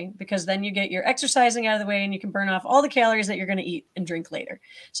 10K, because then you get your exercising out of the way and you can burn off all the calories that you're going to eat and drink later.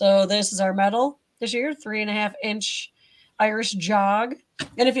 So this is our medal this year, 3.5-inch Irish jog.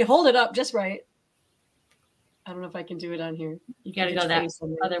 And if you hold it up just right, I don't know if I can do it on here. You got to go that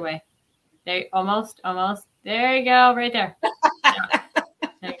other way. There, almost. There you go, right there.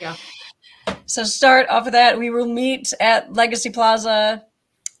 There you go. So start off of that. We will meet at Legacy Plaza.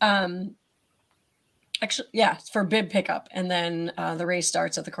 Actually, yeah, for bib pickup. And then the race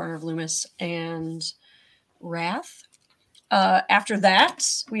starts at the corner of Loomis and Rath. After that,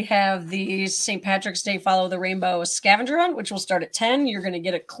 we have the St. Patrick's Day Follow the Rainbow scavenger hunt, which will start at 10. You're going to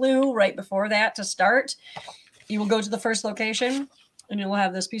get a clue right before that to start. You will go to the first location, and you'll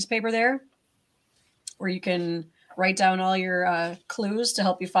have this piece of paper there where you can write down all your clues to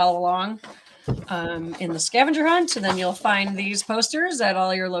help you follow along in the scavenger hunt. And then you'll find these posters at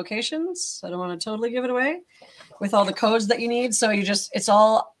all your locations. I don't want to totally give it away, with all the codes that you need. So it's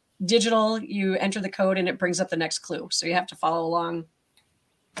all digital. You enter the code and it brings up the next clue. So you have to follow along.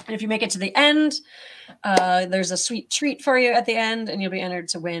 And if you make it to the end, there's a sweet treat for you at the end, and you'll be entered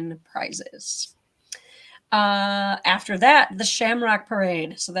to win prizes. After that, the Shamrock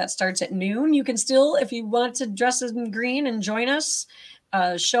Parade. So that starts at noon. You can still, if you want to dress in green and join us,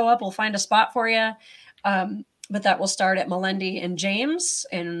 show up. We'll find a spot for you. But that will start at Melendi and James,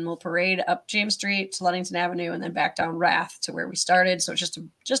 and we'll parade up James Street to Ludington Avenue and then back down Rath to where we started. So it's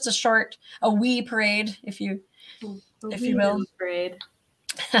just a short, a wee parade, if you will. Parade.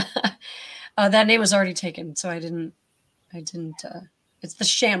 That name was already taken, so I didn't. It's the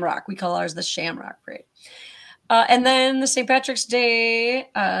Shamrock. We call ours the Shamrock Parade. And then the St. Patrick's Day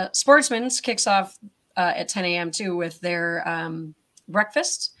Sportsman's kicks off at 10 a.m. too with their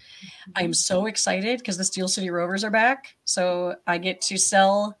breakfast. I'm so excited because the Steel City Rovers are back. So I get to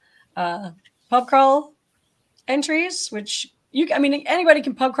sell pub crawl entries, which anybody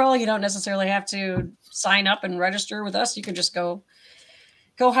can pub crawl. You don't necessarily have to sign up and register with us. You can just go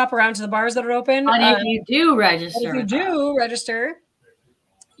hop around to the bars that are open. But if you do register,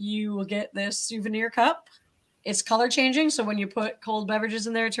 you will get this souvenir cup it's color changing. So when you put cold beverages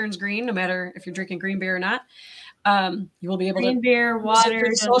in there, it turns green, no matter if you're drinking green beer or not. You will be able green to beer, water,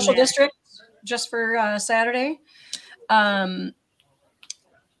 social district just for Saturday. So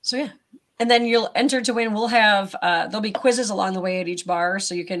yeah. And then you'll enter to win. We'll have, there'll be quizzes along the way at each bar.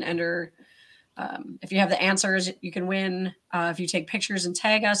 So you can enter, if you have the answers, you can win. If you take pictures and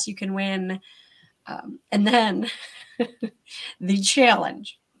tag us, you can win. And then the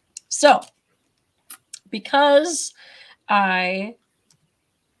challenge. So because I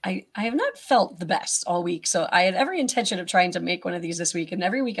have not felt the best all week. So I had every intention of trying to make one of these this week. And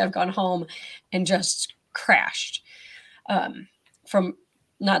every week I've gone home and just crashed from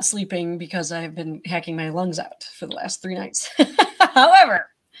not sleeping because I've been hacking my lungs out for the last 3 nights. However,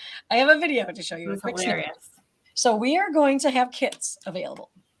 I have a video to show you. It was hilarious. So we are going to have kits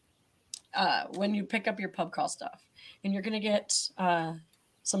available when you pick up your pub crawl stuff. And you're going to get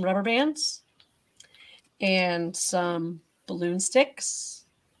some rubber bands and some balloon sticks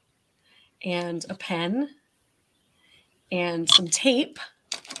and a pen and some tape,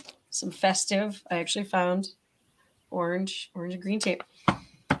 some festive. I actually found orange and green tape,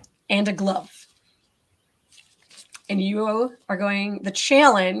 and a glove. And you are going, the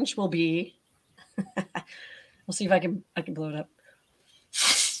challenge will be, we'll see if I can blow it up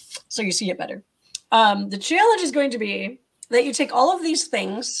so you see it better. The challenge is going to be that you take all of these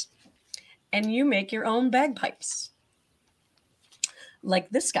things and you make your own bagpipes. Like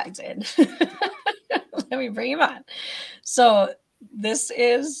this guy did. Let me bring him on. So this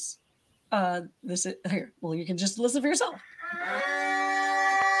is here. Well, you can just listen for yourself.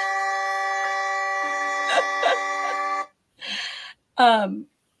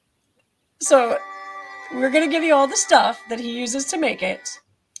 So we're going to give you all the stuff that he uses to make it,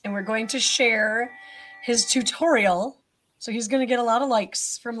 and we're going to share his tutorial. So he's going to get a lot of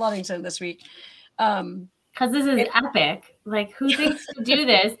likes from Ludington this week. Because this is epic. Like, who thinks to do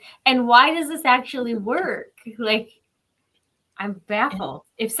this? And why does this actually work? Like, I'm baffled.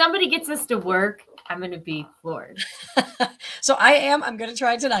 If somebody gets this to work, I'm going to be floored. So I'm going to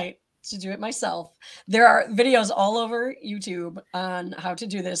try tonight to do it myself. There are videos all over YouTube on how to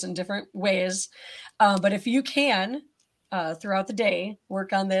do this in different ways. But if you can, throughout the day,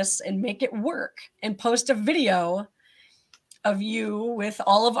 work on this and make it work and post a video of you with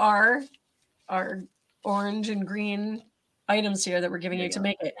all of our orange and green items here that we're giving you to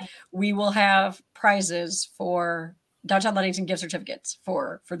make it. We will have prizes for Downtown Ludington gift certificates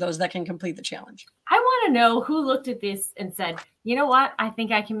for those that can complete the challenge. I want to know who looked at this and said, you know what? I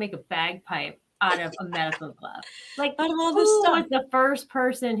think I can make a bagpipe out of a medical glove. Like, out of all who this stuff. was the first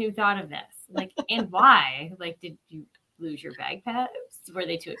person who thought of this? Like, and why? Like, did you lose your bagpipes? Were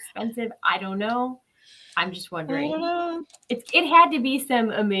they too expensive? I don't know. I'm just wondering. I don't know. It had to be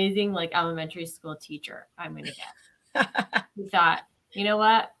some amazing, like, elementary school teacher, I'm going to guess. Who thought, you know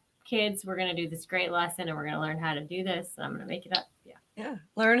what? Kids, we're going to do this great lesson and we're going to learn how to do this. And I'm going to make it up. Yeah.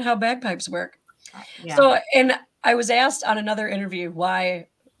 Learn how bagpipes work. Yeah. So, and I was asked on another interview why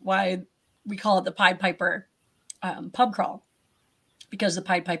we call it the Pied Piper pub crawl, because the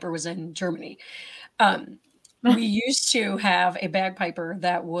Pied Piper was in Germany. We used to have a bagpiper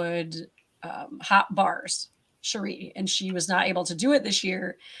that would hop bars, Cherie, and she was not able to do it this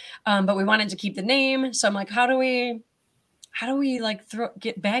year. But we wanted to keep the name. So I'm like, how do we like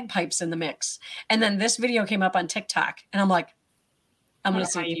get bagpipes in the mix? And then this video came up on TikTok and I'm like, I'm going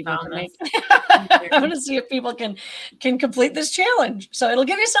to see if people can make I'm going to see if people can complete this challenge. So it'll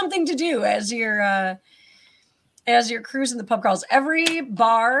give you something to do as you're cruising the pub crawls. Every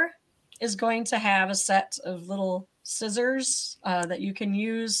bar is going to have a set of little scissors that you can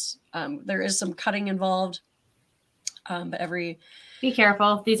use. There is some cutting involved. But be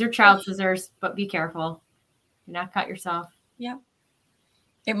careful. These are child scissors, but be careful. Do not cut yourself. Yeah.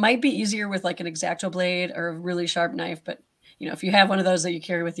 It might be easier with like an X-Acto blade or a really sharp knife, but you know, if you have one of those that you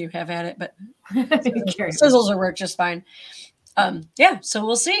carry with you, have at it. But scissors will work just fine. Yeah. So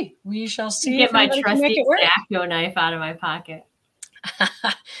we'll see. We shall see. Get my trusty X-Acto knife out of my pocket.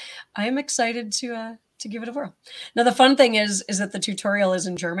 I am excited to give it a whirl. Now the fun thing is that the tutorial is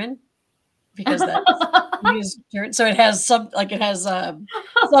in German, because so it has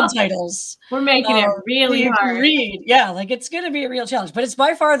subtitles. We're making it really hard. Read. Yeah, like it's going to be a real challenge, but it's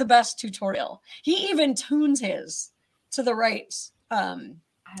by far the best tutorial. He even tunes his to the right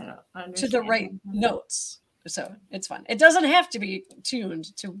notes. So it's fun. It doesn't have to be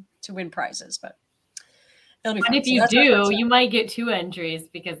tuned to win prizes, but it'll be fun. And if you do, you might get 2 entries,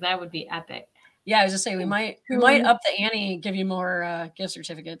 because that would be epic. Yeah, I was just saying we might up the ante, give you more gift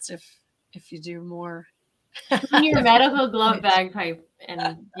certificates if you do more. Your medical glove bagpipe,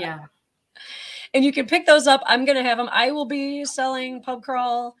 and yeah. And you can pick those up. I'm going to have them. I will be selling pub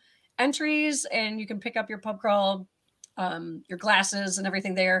crawl entries, and you can pick up your pub crawl, your glasses and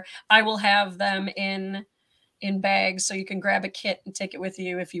everything there. I will have them in bags, so you can grab a kit and take it with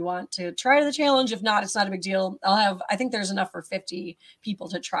you if you want to try the challenge. If not, it's not a big deal. I think there's enough for 50 people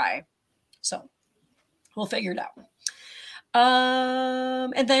to try. So we'll figure it out.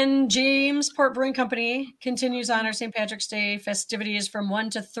 And then Jamesport Brewing Company continues on our St. Patrick's Day festivities from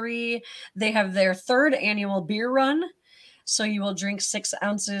 1 to 3. They have their 3rd annual beer run. So you will drink 6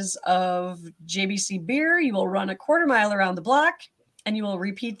 ounces of JBC beer. You will run a quarter mile around the block, and you will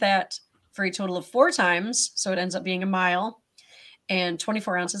repeat that for a total of 4 times. So it ends up being a mile and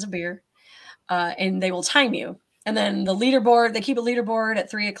 24 ounces of beer. And they will time you. And then the leaderboard, they keep a leaderboard at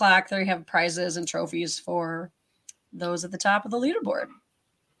 3 o'clock. They have prizes and trophies for those at the top of the leaderboard.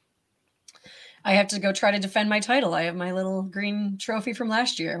 I have to go try to defend my title. I have my little green trophy from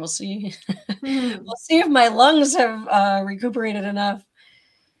last year. We'll see. We'll see if my lungs have recuperated enough.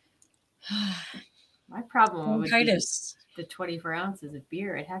 My problem would be Bronchitis. the 24 ounces of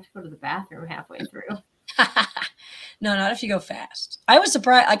beer. I'd have to go to the bathroom halfway through. No, not if you go fast. I was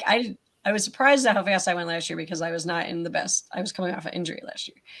surprised. Like I was surprised at how fast I went last year because I was not in the best. I was coming off an injury last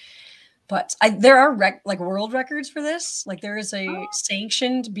year. But there are world records for this. Like there is a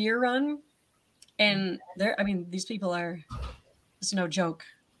sanctioned beer run, and these people it's no joke.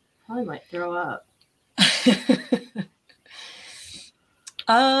 Probably might throw up.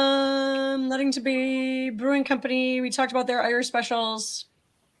 Ludington Bay Brewing Company. We talked about their Irish specials.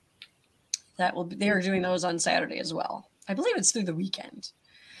 They are doing those on Saturday as well. I believe it's through the weekend.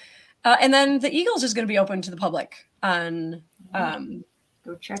 And then the Eagles is going to be open to the public on.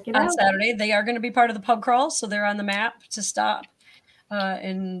 Go check it out. On Saturday. They are going to be part of the pub crawl, so they're on the map to stop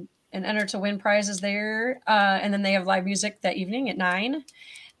and enter to win prizes there. And then they have live music that evening at 9.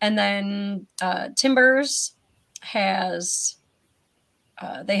 And then Timbers has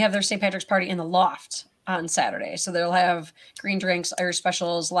they have their St. Patrick's party in the loft on Saturday. So they'll have green drinks, Irish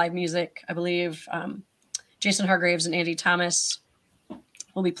specials, live music. I believe Jason Hargraves and Andy Thomas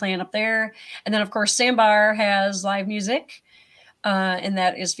will be playing up there. And then, of course, Sandbar has live music. And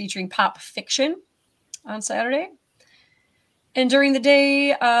that is featuring Pop Fiction on Saturday. And during the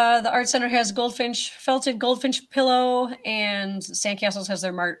day, the Art Center has felted goldfinch pillow, and Sandcastles has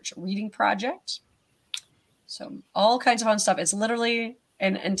their March reading project. So all kinds of fun stuff. It's literally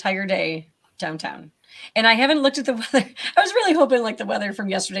an entire day downtown. And I haven't looked at the weather. I was really hoping the weather from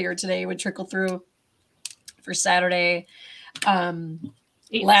yesterday or today would trickle through for Saturday.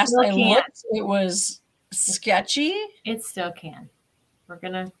 Last I looked, it was sketchy. It still can. We're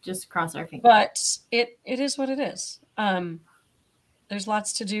gonna just cross our fingers. But it is what it is. There's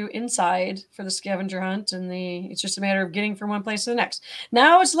lots to do inside for the scavenger hunt, and it's just a matter of getting from one place to the next.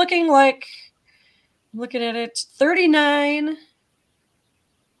 Now it's looking like, I'm looking at it, 39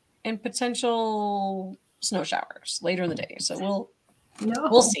 and potential snow showers later in the day. So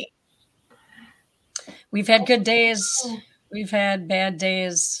we'll see. We've had good days. We've had bad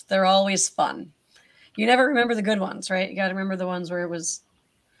days. They're always fun. You never remember the good ones, right? You got to remember the ones where it was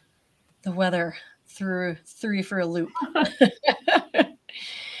the weather threw you for a loop.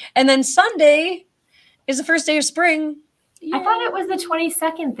 And then Sunday is the first day of spring. Yay. I thought it was the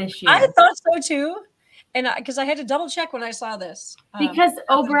 22nd this year. I thought so too. And because I had to double check when I saw this. Because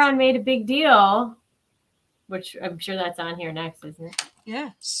Oberon made a big deal, which I'm sure that's on here next, isn't it?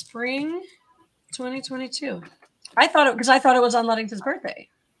 Yeah. Spring 2022. I thought it was on Ludington's birthday.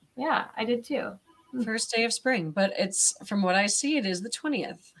 Yeah, I did too. First day of spring, but it's, from what I see, it is the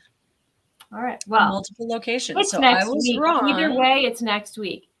 20th. All right. Well, multiple locations. It's so next I was week. Wrong. Either way, it's next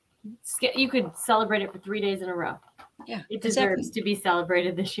week. You could celebrate it for 3 days in a row. Yeah, it deserves to be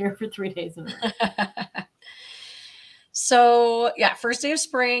celebrated this year for 3 days in a row. So yeah, first day of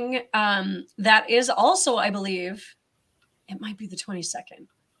spring. That is also, I believe, it might be the 22nd.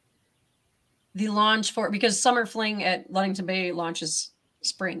 The launch because Summer Fling at Ludington Bay launches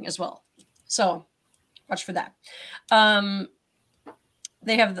spring as well. So watch for that.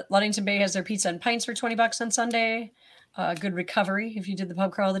 They have Ludington Bay has their pizza and pints for $20 on Sunday. Good recovery if you did the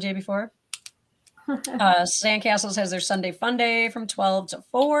pub crawl the day before. Sandcastles has their Sunday Fun Day from 12 to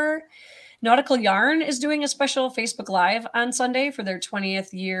 4. Nautical Yarn is doing a special Facebook Live on Sunday for their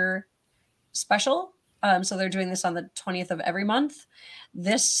 20th year special. So they're doing this on the 20th of every month.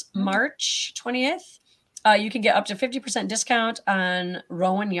 This March 20th, you can get up to 50% discount on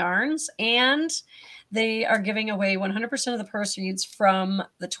Rowan yarns, and they are giving away 100% of the proceeds from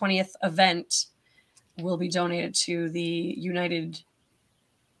the 20th event will be donated to the United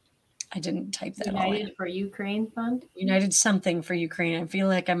I didn't type that United for Ukraine Fund? United something for Ukraine. I feel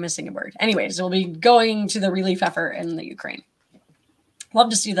like I'm missing a word. Anyways, we'll be going to the relief effort in the Ukraine. Love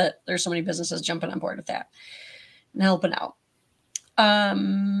to see that there's so many businesses jumping on board with that and helping out.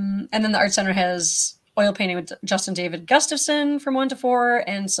 And then the Art Center has oil painting with Justin David Gustafson from 1 to 4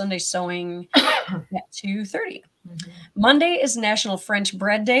 and Sunday sewing at 2:30. Mm-hmm. Monday is National French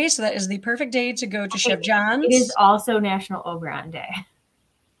Bread Day, so that is the perfect day to go to Chef John's. It is also National Oberon Day.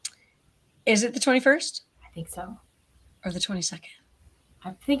 Is it the 21st? I think so. Or the 22nd?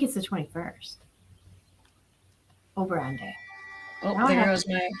 I think it's the 21st. Oberon Day. Oh,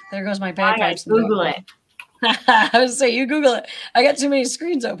 there goes my bagpipes. Google it. I was say you Google it. I got too many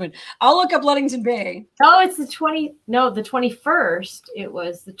screens open. I'll look up Ludington Bay. Oh, it's the 21st. It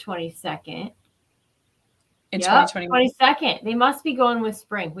was the 22nd. In 2021. 22nd. They must be going with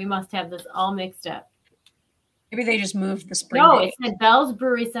spring. We must have this all mixed up. Maybe they just moved the spring. No, day. it said Bell's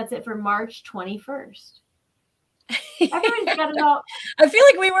Brewery sets it for March 21st. Everybody's got it all. I feel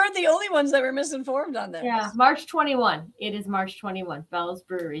like we weren't the only ones that were misinformed on this. Yeah, March 21. It is March 21. Bell's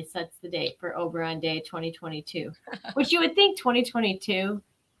Brewery sets the date for Oberon Day 2022, which you would think 2022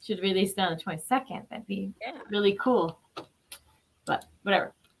 should release on the 22nd. That'd be really cool. But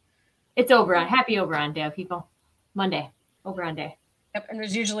whatever. It's Oberon. Happy Oberon Day, people. Monday, Oberon Day. Yep, and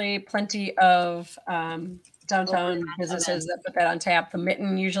there's usually plenty of downtown businesses that put that on tap. The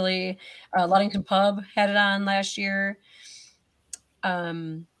Mitten usually, Ludington Pub had it on last year.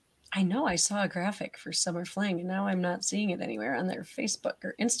 I know I saw a graphic for Summer Fling, and now I'm not seeing it anywhere on their Facebook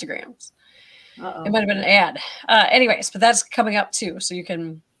or Instagrams. Uh-oh. It might have been an ad. Anyways, but that's coming up too, so you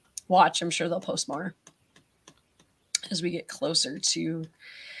can watch. I'm sure they'll post more as we get closer to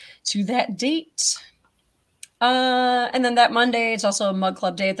that date. And then that Monday, it's also a mug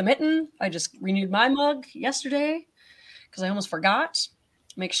club day at the Mitten. I just renewed my mug yesterday because I almost forgot.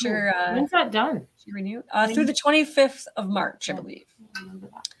 Make sure. When's that done? You renew through the 25th of March, I believe. I remember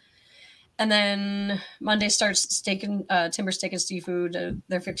that. And then Monday starts Timber Steak and Seafood,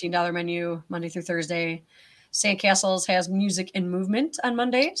 their $15 menu, Monday through Thursday. Sandcastles has music and movement on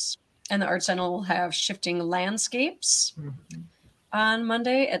Mondays. And the Art Center will have Shifting Landscapes on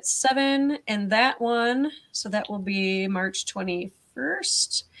Monday at 7. And that one, so that will be March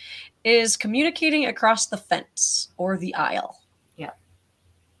 21st, is Communicating Across the Fence or the Aisle. Yeah.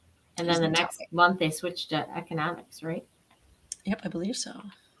 And then the next month they switched to economics, right? Yep, I believe so.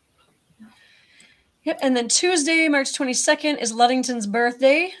 Yep, and then Tuesday, March 22nd, is Ludington's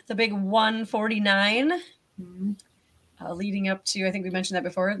birthday, the big 149. Leading up to, I think we mentioned that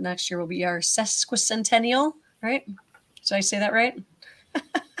before, next year will be our sesquicentennial, right? Did I say that right?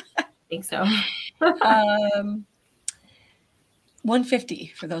 I think so.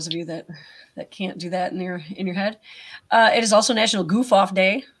 150 for those of you that can't do that in your head. It is also National Goof Off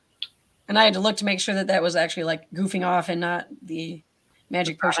Day. And I had to look to make sure that was actually like goofing off and not the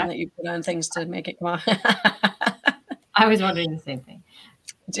magic potion that you put on things to make it come off. I was wondering the same thing.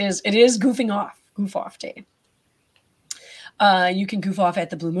 It is goofing off, Goof Off Day. You can goof off at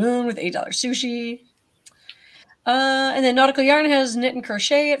the Blue Moon with $8 sushi. And then Nautical Yarn has Knit and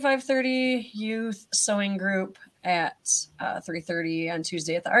Crochet at 5:30, Youth Sewing Group at 3:30 on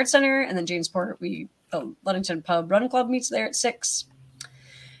Tuesday at the Art Center. And then Jamesport, the Ludington Pub Run Club meets there at 6.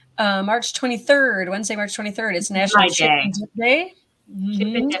 March 23rd, Wednesday, March 23rd, it's National Chip and Dip Day.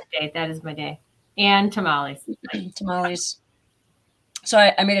 Chip and Dip Day, that is my day. And tamales. Tamales. So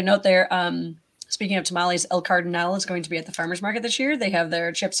I made a note there. Speaking of tamales, El Cardinal is going to be at the farmer's market this year. They have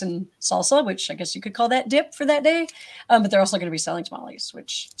their chips and salsa, which I guess you could call that dip for that day. But they're also going to be selling tamales,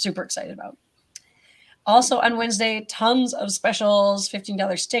 which super excited about. Also on Wednesday, tons of specials.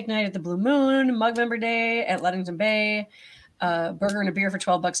 $15 steak night at the Blue Moon, Mug Member Day at Ludington Bay, burger and a beer for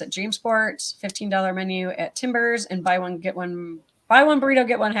 $12 at Jamesport, $15 menu at Timbers, and buy one burrito,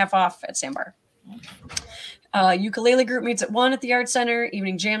 get one half off at Sandbar. Ukulele group meets at 1 at the Art Center,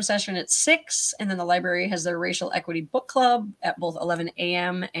 evening jam session at 6, and then the library has their racial equity book club at both 11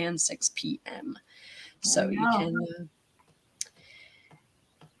 a.m. and 6 p.m. So you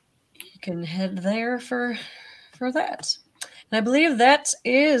can head there for that. And I believe that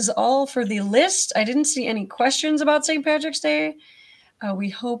is all for the list. I didn't see any questions about St. Patrick's Day. We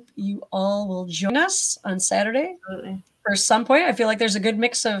hope you all will join us on Saturday. Absolutely. For some point. I feel like there's a good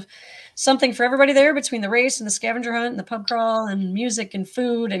mix of something for everybody there between the race and the scavenger hunt and the pub crawl and music and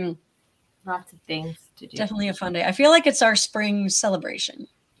food and lots of things to do. Definitely a fun day. I feel like it's our spring celebration.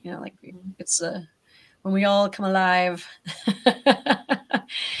 You know, like it's when we all come alive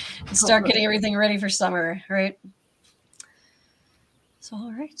and start getting everything ready for summer, right? So,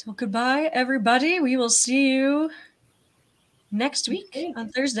 all right. Well, goodbye, everybody. We will see you next week on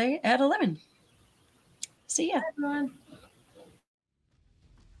Thursday at 11. See ya. Bye, everyone.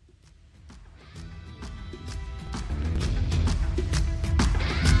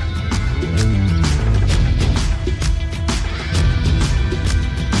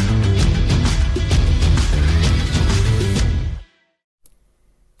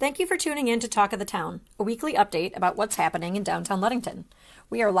 Thank you for tuning in to Talk of the Town, a weekly update about what's happening in downtown Ludington.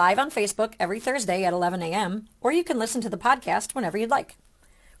 We are live on Facebook every Thursday at 11 a.m., or you can listen to the podcast whenever you'd like.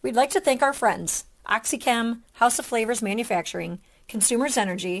 We'd like to thank our friends, OxyChem, House of Flavors Manufacturing, Consumers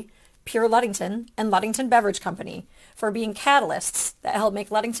Energy, Pure Ludington, and Ludington Beverage Company for being catalysts that help make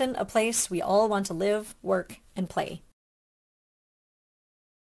Ludington a place we all want to live, work, and play.